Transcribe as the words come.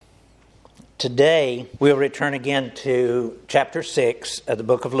Today, we'll return again to chapter 6 of the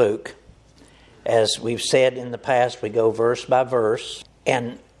book of Luke. As we've said in the past, we go verse by verse.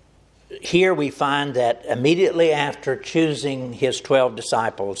 And here we find that immediately after choosing his 12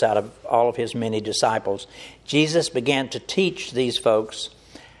 disciples out of all of his many disciples, Jesus began to teach these folks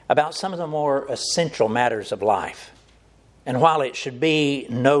about some of the more essential matters of life. And while it should be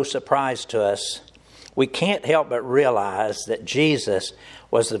no surprise to us, we can't help but realize that Jesus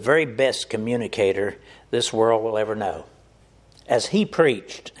was the very best communicator this world will ever know. As he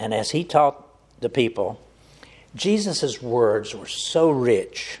preached and as he taught the people, Jesus' words were so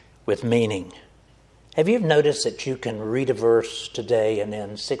rich with meaning. Have you ever noticed that you can read a verse today and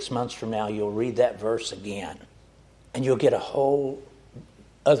then 6 months from now you'll read that verse again and you'll get a whole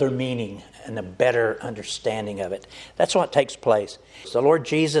other meaning and a better understanding of it? That's what takes place. The Lord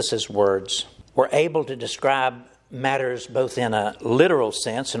Jesus' words were able to describe matters both in a literal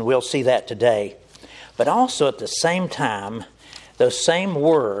sense, and we'll see that today, but also at the same time, those same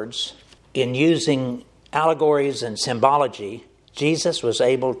words, in using allegories and symbology, Jesus was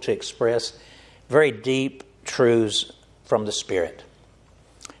able to express very deep truths from the Spirit.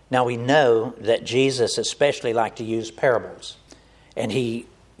 Now we know that Jesus especially liked to use parables, and he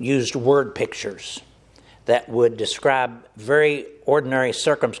used word pictures that would describe very ordinary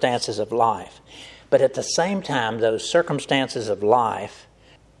circumstances of life. But at the same time, those circumstances of life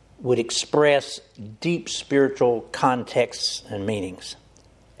would express deep spiritual contexts and meanings.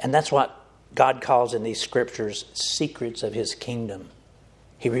 And that's what God calls in these scriptures secrets of his kingdom.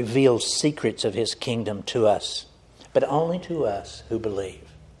 He reveals secrets of his kingdom to us, but only to us who believe.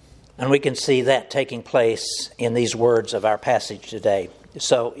 And we can see that taking place in these words of our passage today.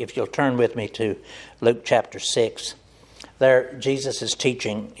 So if you'll turn with me to Luke chapter 6, there Jesus is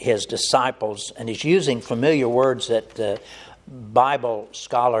teaching his disciples, and he's using familiar words that Bible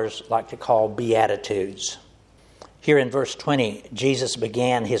scholars like to call beatitudes. Here in verse 20, Jesus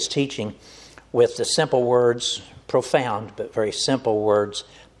began his teaching with the simple words, profound but very simple words,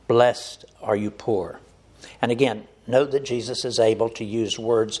 "Blessed are you poor." And again, note that Jesus is able to use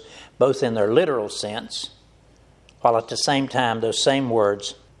words both in their literal sense, while at the same time those same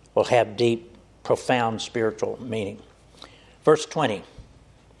words will have deep, profound spiritual meaning. Verse 20,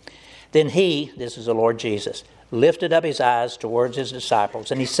 "Then he," this is the Lord Jesus, "lifted up his eyes towards his disciples,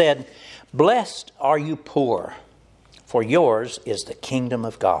 and he said, 'Blessed are you poor, for yours is the kingdom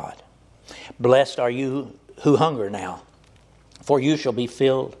of God. Blessed are you who hunger now, for you shall be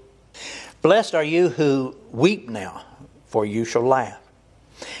filled. Blessed are you who weep now, for you shall laugh.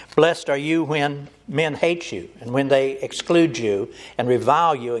 Blessed are you when men hate you, and when they exclude you, and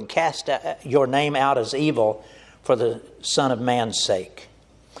revile you, and cast your name out as evil for the Son of Man's sake.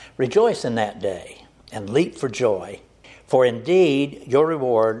 Rejoice in that day, and leap for joy, for indeed your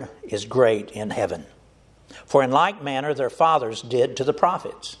reward is great in heaven. For in like manner their fathers did to the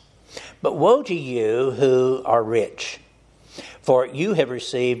prophets. But woe to you who are rich, for you have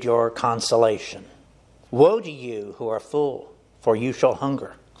received your consolation. Woe to you who are full, for you shall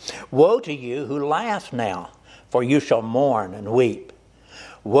hunger. Woe to you who laugh now, for you shall mourn and weep.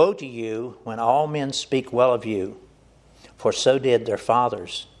 Woe to you when all men speak well of you, for so did their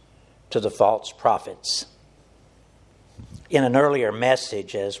fathers to the false prophets." In an earlier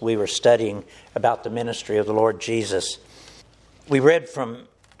message, as we were studying about the ministry of the Lord Jesus, we read from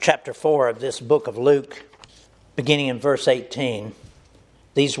chapter 4 of this book of Luke, beginning in verse 18,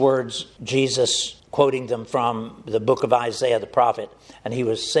 these words, Jesus quoting them from the book of Isaiah the prophet, and he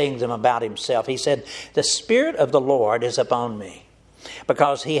was saying them about himself. He said, "The Spirit of the Lord is upon me,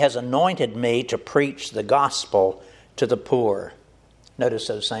 because he has anointed me to preach the gospel to the poor." Notice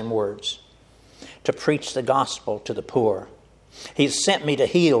those same words. To preach the gospel to the poor. He's sent me to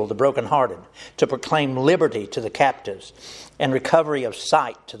heal the brokenhearted, to proclaim liberty to the captives, and recovery of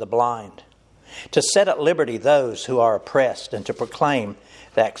sight to the blind, to set at liberty those who are oppressed, and to proclaim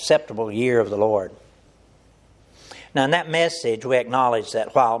the acceptable year of the Lord. Now, in that message, we acknowledge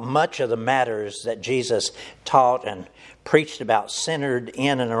that while much of the matters that Jesus taught and preached about centered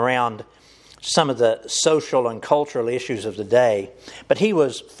in and around some of the social and cultural issues of the day, but he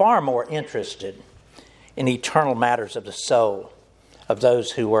was far more interested in eternal matters of the soul of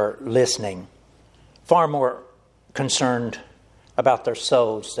those who were listening, far more concerned about their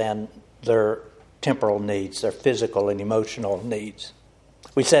souls than their temporal needs, their physical and emotional needs.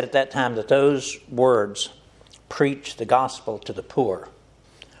 We said at that time that those words, "preach the gospel to the poor,"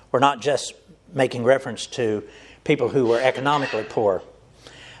 were not just making reference to people who were economically poor,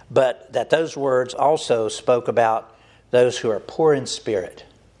 but that those words also spoke about those who are poor in spirit,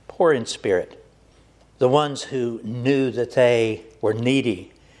 the ones who knew that they were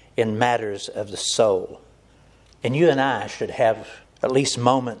needy in matters of the soul. And you and I should have at least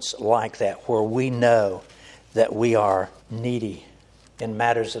moments like that where we know that we are needy in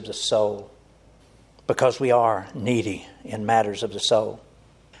matters of the soul, because we are needy in matters of the soul.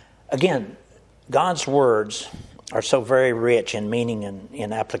 Again, God's words are so very rich in meaning and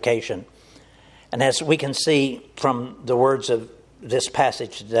in application. And as we can see from the words of this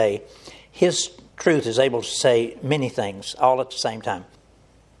passage today, His truth is able to say many things all at the same time.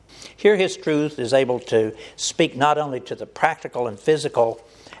 Here His truth is able to speak not only to the practical and physical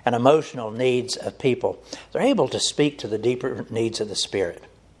and emotional needs of people, they're able to speak to the deeper needs of the Spirit.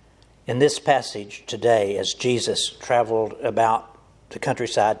 In this passage today, as Jesus traveled about the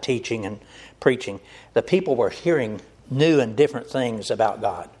countryside teaching and preaching, the people were hearing new and different things about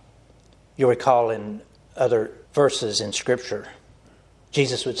God. You'll recall in other verses in Scripture,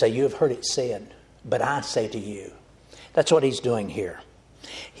 Jesus would say, "You have heard it said, but I say to you." That's what He's doing here.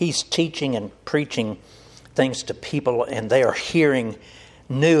 He's teaching and preaching things to people, and they are hearing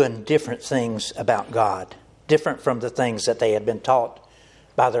new and different things about God, different from the things that they had been taught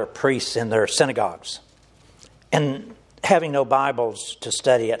by their priests in their synagogues. And having no Bibles to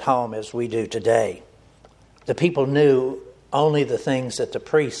study at home as we do today, the people knew only the things that the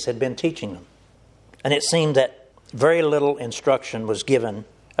priests had been teaching them. And it seemed that very little instruction was given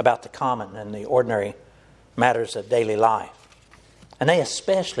about the common and the ordinary matters of daily life. And they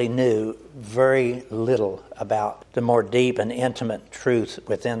especially knew very little about the more deep and intimate truth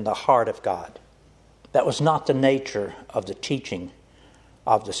within the heart of God. That was not the nature of the teaching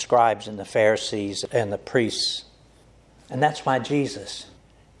of the scribes and the Pharisees and the priests. And that's why Jesus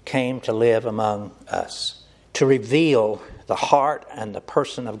came to live among us, to reveal the heart and the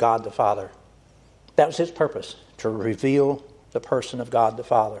person of God the Father. That was His purpose, to reveal the person of God the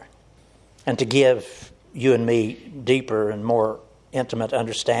Father, and to give you and me deeper and more intimate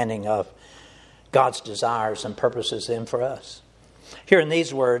understanding of God's desires and purposes then for us. Here in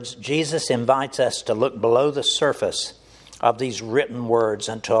these words, Jesus invites us to look below the surface of these written words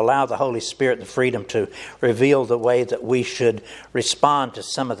and to allow the Holy Spirit the freedom to reveal the way that we should respond to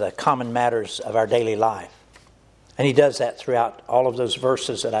some of the common matters of our daily life. And He does that throughout all of those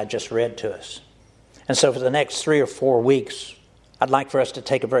verses that I just read to us. And so for the next 3 or 4 weeks, I'd like for us to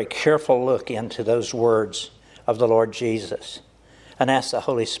take a very careful look into those words of the Lord Jesus and ask the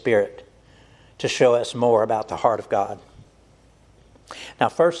Holy Spirit to show us more about the heart of God. Now,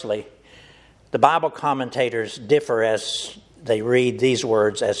 firstly, the Bible commentators differ as they read these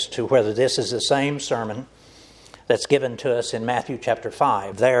words as to whether this is the same sermon that's given to us in Matthew chapter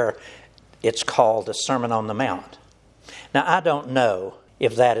 5. There, it's called the Sermon on the Mount. Now, I don't know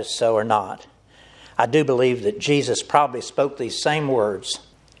if that is so or not. I do believe that Jesus probably spoke these same words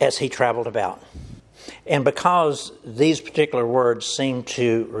as He traveled about. And because these particular words seem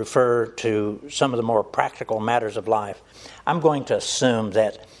to refer to some of the more practical matters of life, I'm going to assume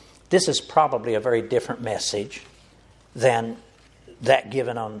that this is probably a very different message than that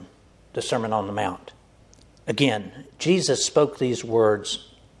given on the Sermon on the Mount. Again, Jesus spoke these words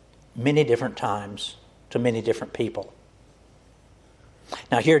many different times to many different people.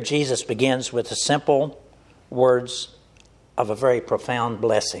 Now here Jesus begins with the simple words of a very profound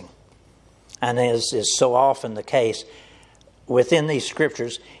blessing. And as is so often the case within these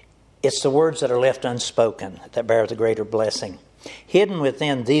scriptures, it's the words that are left unspoken that bear the greater blessing. Hidden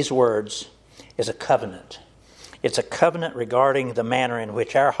within these words is a covenant. It's a covenant regarding the manner in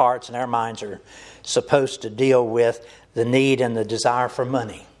which our hearts and our minds are supposed to deal with the need and the desire for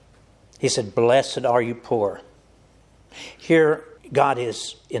money. He said, "Blessed are you poor." Here, God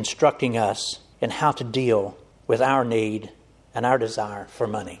is instructing us in how to deal with our need and our desire for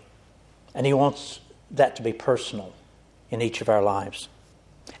money. And He wants that to be personal in each of our lives.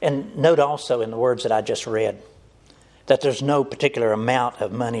 And note also in the words that I just read that there's no particular amount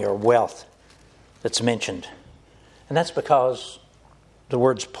of money or wealth that's mentioned. And that's because the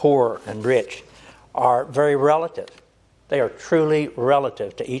words poor and rich are very relative. They are truly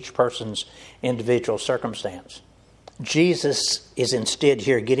relative to each person's individual circumstance. Jesus is instead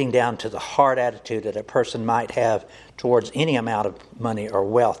here getting down to the heart attitude that a person might have towards any amount of money or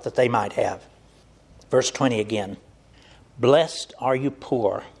wealth that they might have. Verse 20 again. "Blessed are you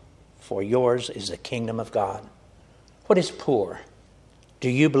poor, for yours is the kingdom of God." What is poor? Do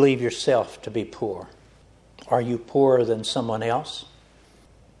you believe yourself to be poor? Are you poorer than someone else?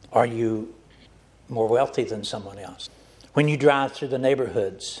 Are you more wealthy than someone else? When you drive through the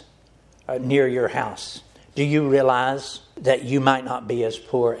neighborhoods near your house, do you realize that you might not be as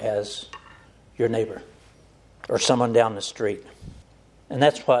poor as your neighbor or someone down the street? And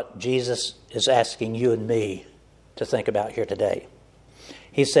that's what Jesus is asking you and me to think about here today.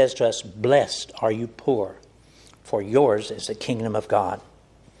 He says to us, "Blessed are you poor, for yours is the kingdom of God."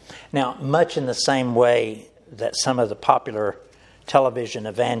 Now, much in the same way that some of the popular television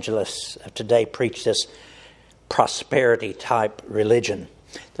evangelists of today preach this prosperity type religion,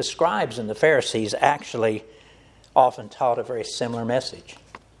 the scribes and the Pharisees actually often taught a very similar message.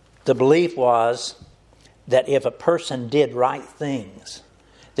 The belief was that if a person did right things,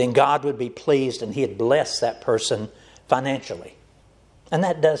 then God would be pleased and He'd bless that person financially. And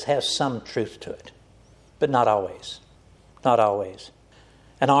that does have some truth to it, but not always. Not always.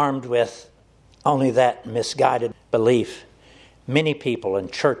 And armed with only that misguided belief, many people in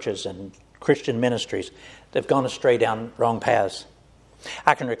churches and Christian ministries, they've gone astray down wrong paths.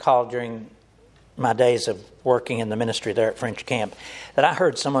 I can recall during my days of working in the ministry there at French Camp that I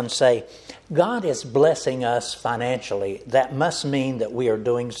heard someone say, "God is blessing us financially. That must mean that we are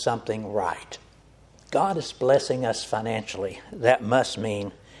doing something right." God is blessing us financially. That must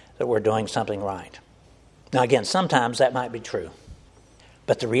mean that we're doing something right. Now again, sometimes that might be true.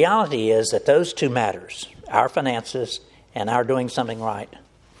 But the reality is that those two matters, our finances and our doing something right,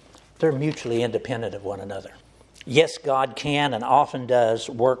 they're mutually independent of one another. Yes, God can and often does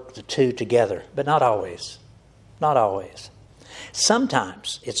work the two together, but not always. Not always.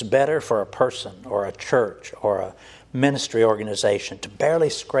 Sometimes it's better for a person or a church or a ministry organization to barely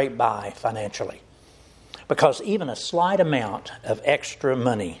scrape by financially, because even a slight amount of extra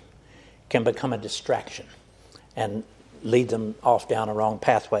money can become a distraction and lead them off down a wrong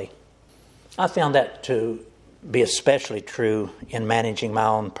pathway. I found that to be especially true in managing my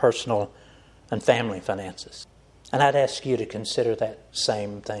own personal and family finances. And I'd ask you to consider that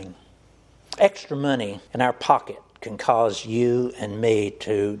same thing. Extra money in our pocket can cause you and me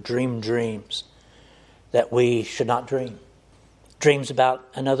to dream dreams that we should not dream. Dreams about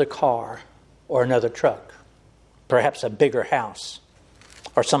another car or another truck, perhaps a bigger house,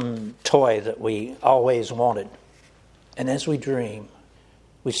 or some toy that we always wanted. And as we dream,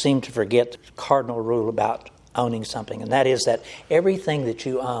 we seem to forget the cardinal rule about owning something, and that is that everything that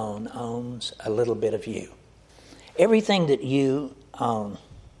you own owns a little bit of you. Everything that you own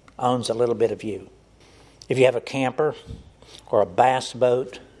owns a little bit of you. If you have a camper or a bass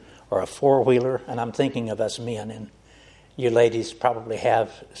boat or a four-wheeler, and I'm thinking of us men, and you ladies probably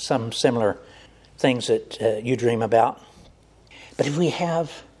have some similar things that you dream about. But if we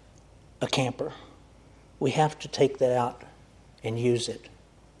have a camper, we have to take that out and use it.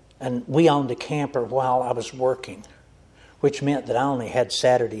 And we owned a camper while I was working, which meant that I only had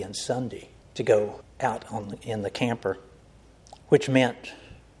Saturday and Sunday to go out in the camper, which meant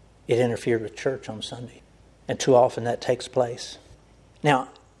it interfered with church on Sunday. And too often that takes place. Now,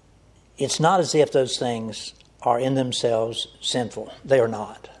 it's not as if those things are in themselves sinful. They are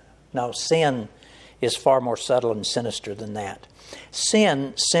not. No, sin is far more subtle and sinister than that.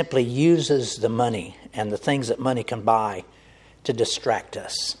 Sin simply uses the money and the things that money can buy to distract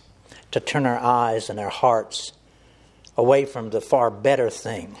us, to turn our eyes and our hearts away from the far better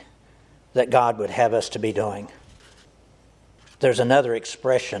thing that God would have us to be doing. There's another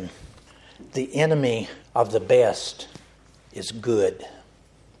expression. The enemy of the best is good.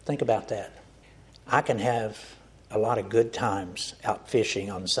 Think about that. I can have a lot of good times out fishing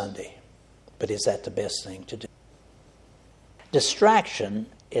on Sunday, but is that the best thing to do? Distraction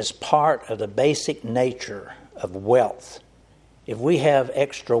is part of the basic nature of wealth. If we have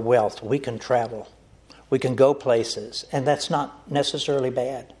extra wealth, we can travel. We can go places, and that's not necessarily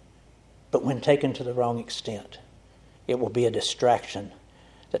bad. But when taken to the wrong extent, it will be a distraction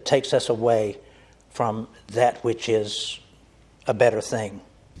that takes us away from that which is a better thing.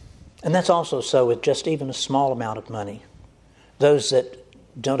 And that's also so with just even a small amount of money. Those that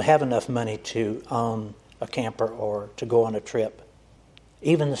don't have enough money to own a camper or to go on a trip,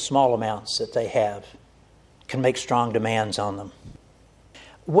 even the small amounts that they have can make strong demands on them.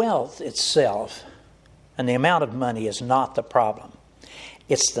 Wealth itself and the amount of money is not the problem.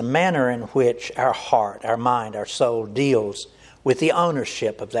 It's the manner in which our heart, our mind, our soul deals with the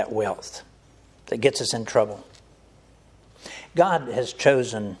ownership of that wealth that gets us in trouble. God has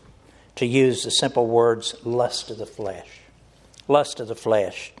chosen to use the simple words, lust of the flesh. Lust of the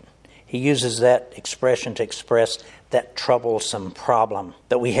flesh. He uses that expression to express that troublesome problem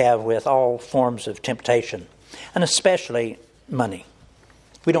that we have with all forms of temptation, and especially money.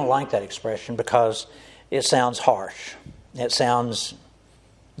 We don't like that expression because it sounds harsh. It sounds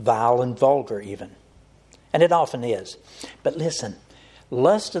vile and vulgar even. And it often is. But listen,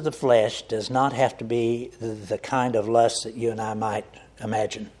 lust of the flesh does not have to be the kind of lust that you and I might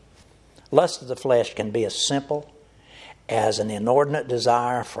imagine. Lust of the flesh can be as simple as an inordinate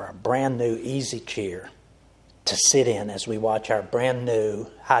desire for a brand new easy chair to sit in as we watch our brand new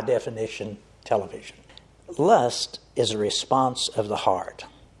high-definition television. Lust is a response of the heart.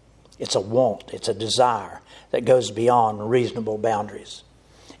 It's a want, it's a desire that goes beyond reasonable boundaries.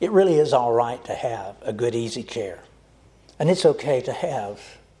 It really is all right to have a good, easy chair. And it's okay to have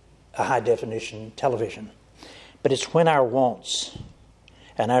a high-definition television. But it's when our wants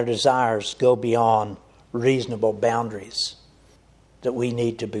and our desires go beyond reasonable boundaries that we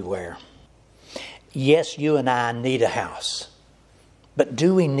need to beware. Yes, you and I need a house. But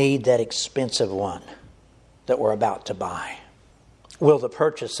do we need that expensive one that we're about to buy? Will the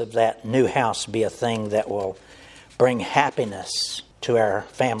purchase of that new house be a thing that will bring happiness to our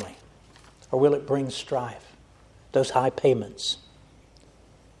family? Or will it bring strife? Those high payments.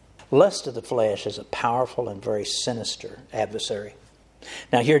 Lust of the flesh is a powerful and very sinister adversary.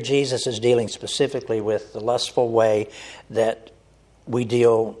 Now here Jesus is dealing specifically with the lustful way that we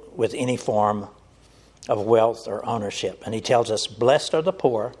deal with any form of wealth or ownership. And he tells us, blessed are the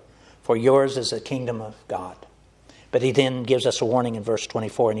poor, for yours is the kingdom of God. But he then gives us a warning in verse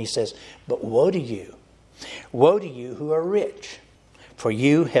 24, and he says, but woe to you who are rich, for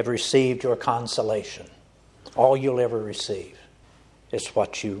you have received your consolation. All you'll ever receive is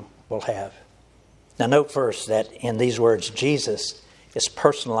what you will have. Now note first that in these words, Jesus is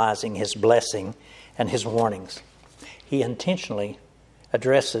personalizing his blessing and his warnings. He intentionally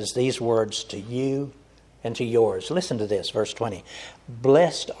addresses these words to you and to yours. Listen to this, verse 20.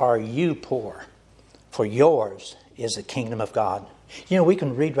 Blessed are you poor, for yours is the kingdom of God. You know, we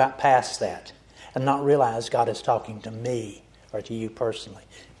can read right past that and not realize God is talking to me or to you personally.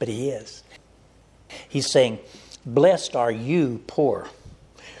 But he is. He's saying, blessed are you poor,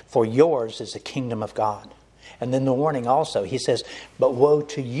 for yours is the kingdom of God. And then the warning also, he says, but woe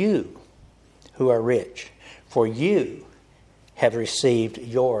to you who are rich, for you have received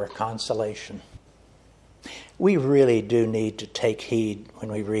your consolation. We really do need to take heed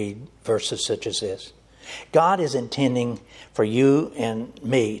when we read verses such as this. God is intending for you and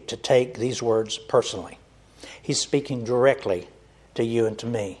me to take these words personally. He's speaking directly to you and to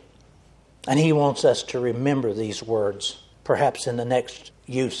me. And he wants us to remember these words, perhaps in the next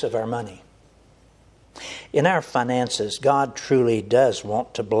use of our money. In our finances, God truly does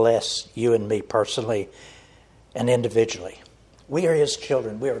want to bless you and me personally and individually. We are his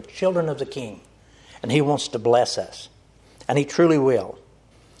children. We are children of the King. And he wants to bless us. And he truly will.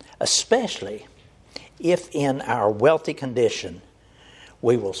 Especially if in our wealthy condition,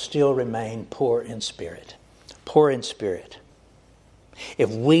 we will still remain poor in spirit. Poor in spirit.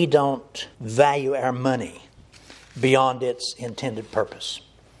 If we don't value our money beyond its intended purpose.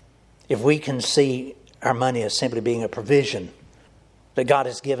 If we can see our money as simply being a provision that God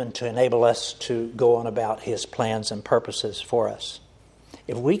has given to enable us to go on about his plans and purposes for us.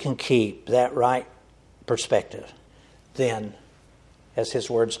 If we can keep that right perspective, then, as his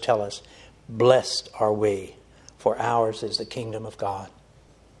words tell us, blessed are we, for ours is the kingdom of God.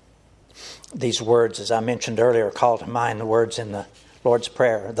 These words, as I mentioned earlier, call to mind the words in the Lord's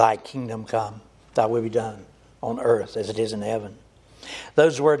Prayer, thy kingdom come, thy will be done on earth as it is in heaven.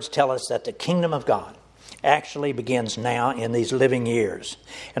 Those words tell us that the kingdom of God actually begins now in these living years.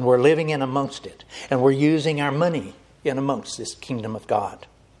 And we're living in amongst it. And we're using our money in amongst this kingdom of God.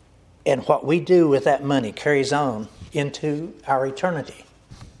 And what we do with that money carries on into our eternity.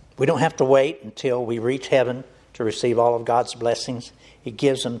 We don't have to wait until we reach heaven to receive all of God's blessings. He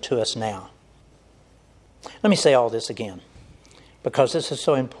gives them to us now. Let me say all this again, because this is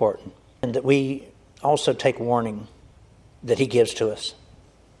so important, and that we also take warning that he gives to us.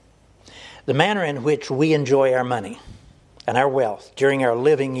 The manner in which we enjoy our money and our wealth during our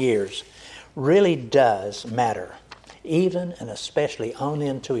living years really does matter, even and especially on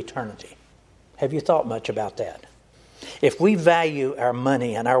into eternity. Have you thought much about that? If we value our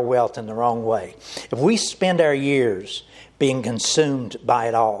money and our wealth in the wrong way, if we spend our years being consumed by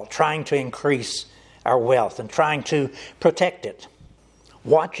it all, trying to increase our wealth and trying to protect it,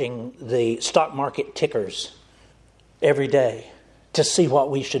 watching the stock market tickers every day to see what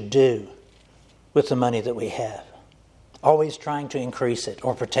we should do with the money that we have, always trying to increase it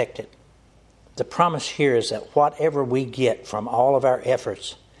or protect it. The promise here is that whatever we get from all of our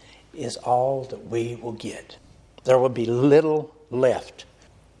efforts is all that we will get. There will be little left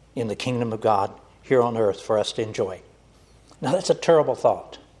in the kingdom of God here on earth for us to enjoy. Now that's a terrible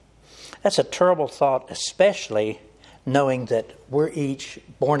thought. That's a terrible thought, especially knowing that we're each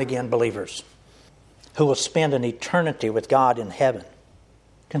born-again believers who will spend an eternity with God in heaven.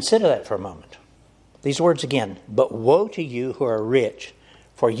 Consider that for a moment. These words again, but woe to you who are rich,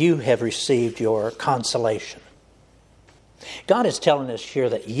 for you have received your consolation. God is telling us here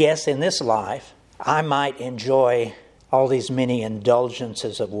that yes, in this life, I might enjoy all these many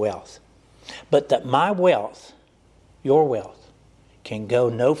indulgences of wealth, but that my wealth, your wealth, can go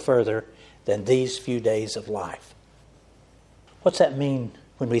no further than these few days of life. What's that mean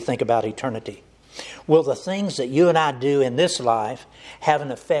when we think about eternity? Will the things that you and I do in this life have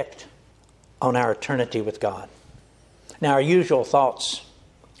an effect on our eternity with God? Now, our usual thoughts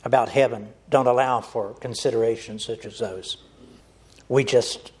about heaven don't allow for considerations such as those. We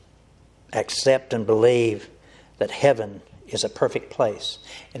just accept and believe that heaven is a perfect place.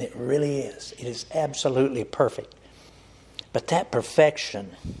 And it really is. It is absolutely perfect. But that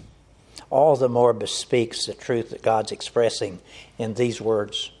perfection all the more bespeaks the truth that God's expressing in these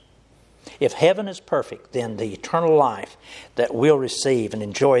words. If heaven is perfect, then the eternal life that we'll receive and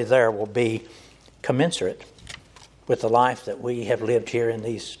enjoy there will be commensurate with the life that we have lived here in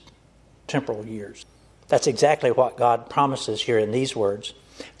these temporal years. That's exactly what God promises here in these words.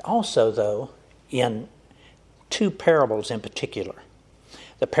 Also, though, in two parables in particular.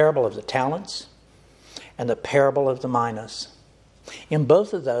 The parable of the talents and the parable of the minas. In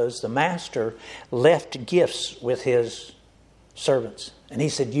both of those, the master left gifts with his servants. And he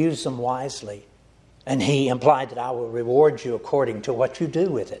said, use them wisely. And he implied that I will reward you according to what you do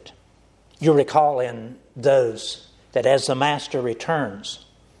with it. You recall in those that as the master returns,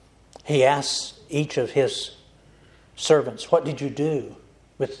 he asks each of his servants, what did you do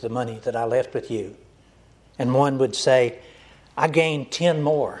with the money that I left with you? And one would say, I gained 10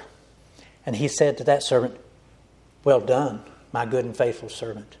 more. And he said to that servant, well done, my good and faithful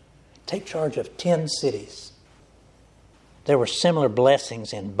servant. Take charge of 10 cities. There were similar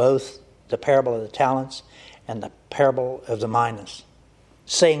blessings in both the parable of the talents and the parable of the minas,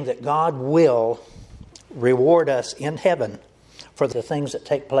 saying that God will reward us in heaven for the things that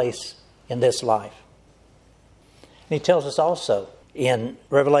take place in this life. And he tells us also in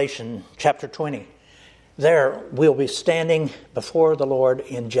Revelation chapter 20, there we'll be standing before the Lord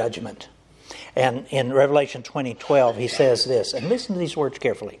in judgment. And in Revelation 20:12, he says this, and listen to these words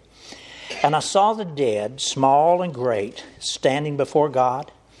carefully. And I saw the dead, small and great, standing before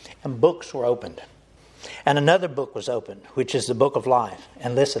God, and books were opened. And another book was opened, which is the book of life.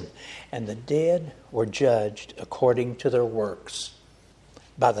 And listen, and the dead were judged according to their works,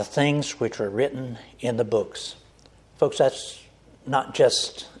 by the things which were written in the books. Folks, that's not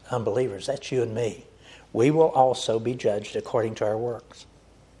just unbelievers, that's you and me. We will also be judged according to our works.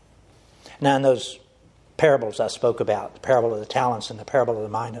 Now, in those parables I spoke about, the parable of the talents and the parable of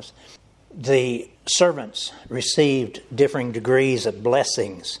the minas, the servants received differing degrees of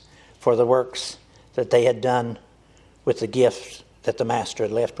blessings for the works that they had done with the gifts that the master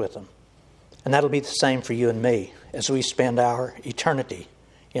had left with them. And that'll be the same for you and me as we spend our eternity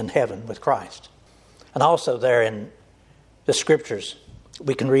in heaven with Christ. And also there in the Scriptures,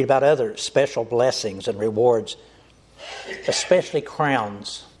 we can read about other special blessings and rewards, especially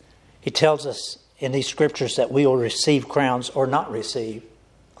crowns. He tells us in these Scriptures that we will receive crowns or not receive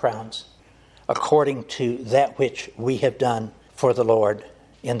crowns according to that which we have done for the Lord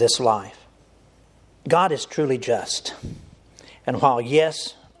in this life. God is truly just. And while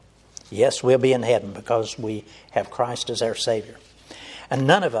yes, we'll be in heaven because we have Christ as our Savior. And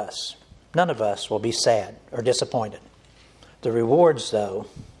none of us will be sad or disappointed. The rewards, though,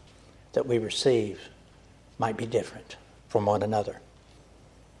 that we receive might be different from one another.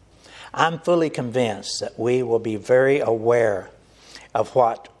 I'm fully convinced that we will be very aware of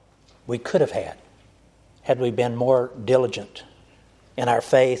what we could have had we been more diligent in our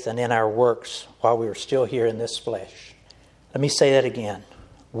faith and in our works while we were still here in this flesh. Let me say that again.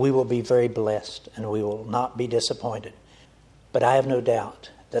 We will be very blessed and we will not be disappointed. But I have no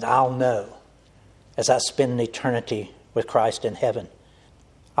doubt that I'll know, as I spend an eternity with Christ in heaven,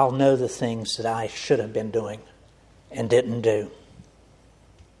 I'll know the things that I should have been doing and didn't do.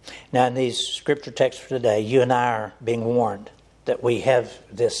 Now, in these scripture texts for today, you and I are being warned that we have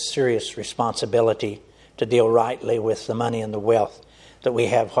this serious responsibility to deal rightly with the money and the wealth that we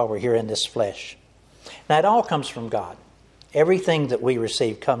have while we're here in this flesh. Now, it all comes from God. Everything that we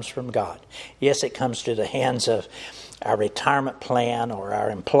receive comes from God. Yes, it comes to the hands of our retirement plan or our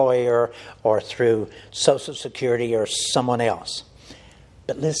employer or through Social Security or someone else.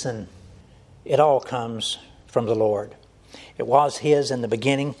 But listen, it all comes from the Lord. It was His in the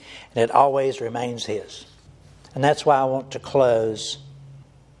beginning, and it always remains His. And that's why I want to close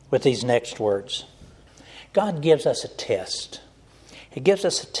with these next words. God gives us a test. He gives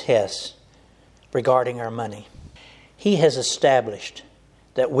us a test regarding our money. He has established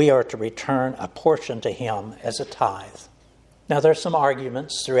that we are to return a portion to Him as a tithe. Now, there's some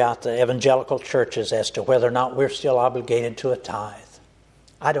arguments throughout the evangelical churches as to whether or not we're still obligated to a tithe.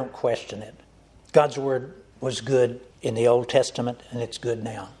 I don't question it. God's word was good in the Old Testament, and it's good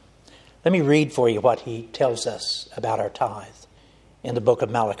now. Let me read for you what he tells us about our tithe in the book of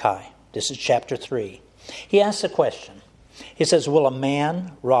Malachi. This is chapter 3. He asks a question. He says, will a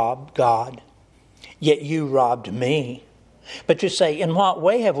man rob God? Yet you robbed me. But you say, in what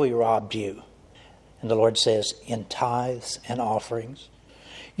way have we robbed you? And the Lord says, in tithes and offerings.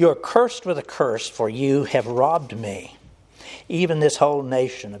 You are cursed with a curse, for you have robbed me, even this whole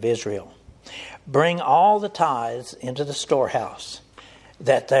nation of Israel. Bring all the tithes into the storehouse,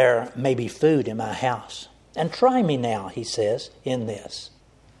 that there may be food in my house. And try me now, he says, in this.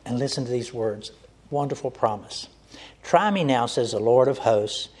 And listen to these words. Wonderful promise. Try me now, says the Lord of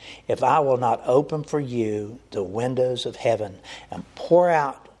hosts, if I will not open for you the windows of heaven and pour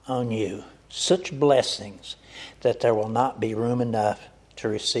out on you such blessings that there will not be room enough to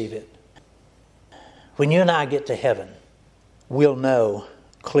receive it. When you and I get to heaven, we'll know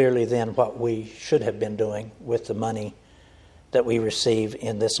clearly then what we should have been doing with the money that we receive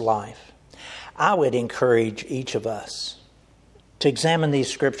in this life. I would encourage each of us to examine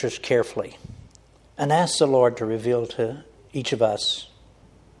these scriptures carefully and ask the Lord to reveal to each of us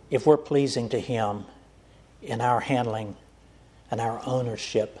if we're pleasing to Him in our handling and our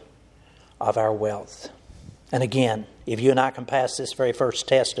ownership of our wealth. And again, if you and I can pass this very first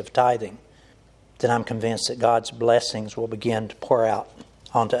test of tithing, then I'm convinced that God's blessings will begin to pour out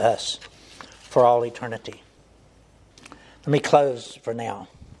onto us for all eternity. Let me close for now,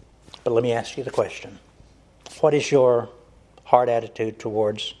 but let me ask you the question. What is your heart attitude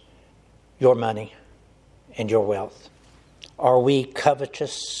towards your money and your wealth? Are we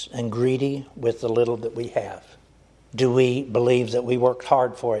covetous and greedy with the little that we have? Do we believe that we worked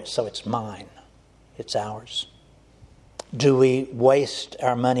hard for it, so it's mine, it's ours? Do we waste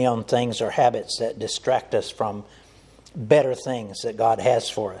our money on things or habits that distract us from better things that God has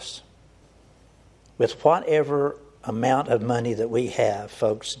for us? With whatever amount of money that we have,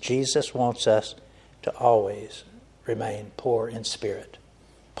 folks, Jesus wants us to always remain poor in spirit.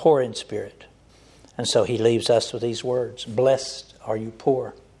 Poor in spirit. And so He leaves us with these words. Blessed are you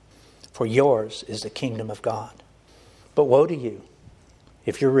poor, for yours is the kingdom of God. But woe to you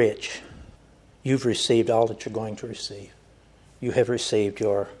if you're rich. You've received all that you're going to receive. You have received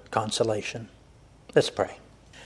your consolation. Let's pray.